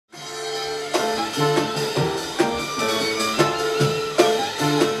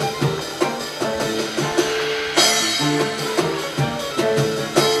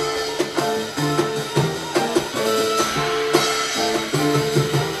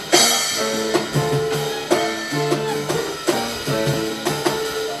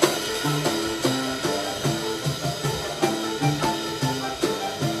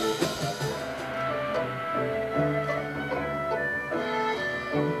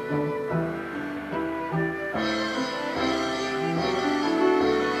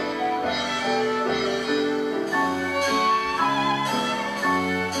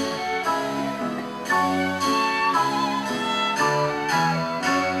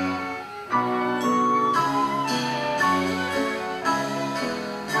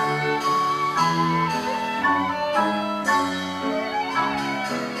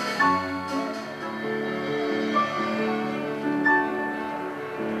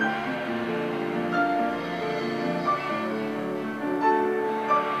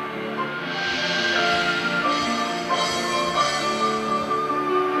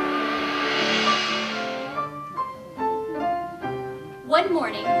One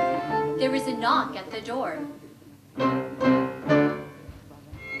morning, there is a knock at the door.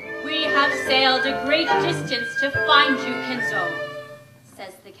 We have sailed a great distance to find you, Kinzo,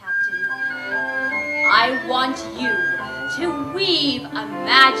 says the captain. I want you to weave a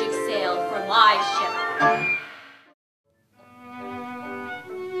magic sail for my ship.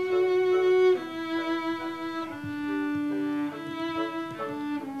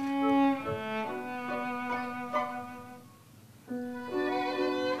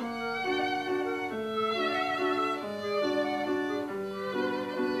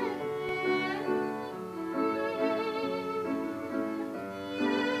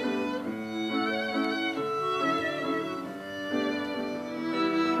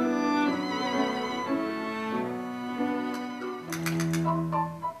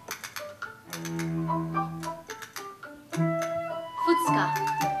 Futsuka.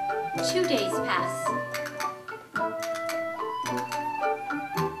 2 days pass.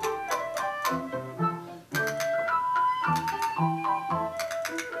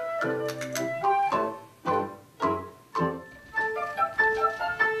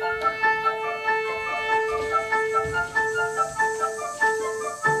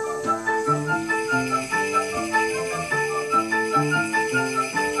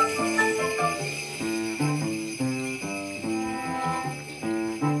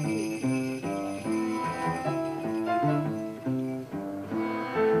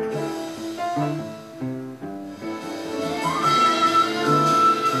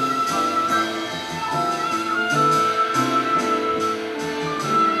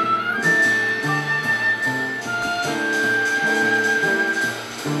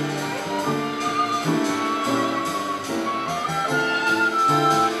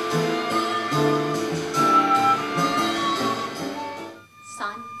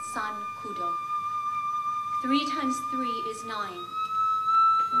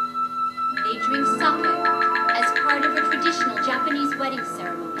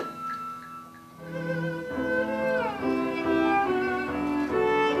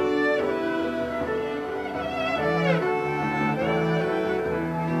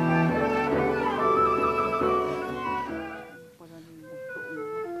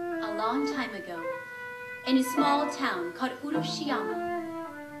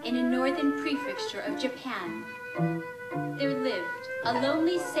 In a northern prefecture of Japan, there lived a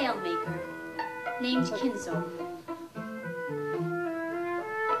lonely sailmaker named Kinzo.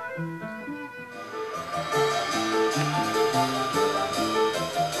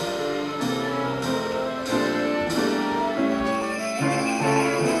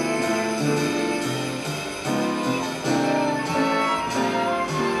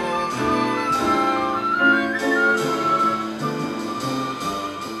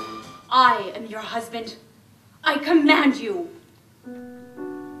 I am your husband. I command you.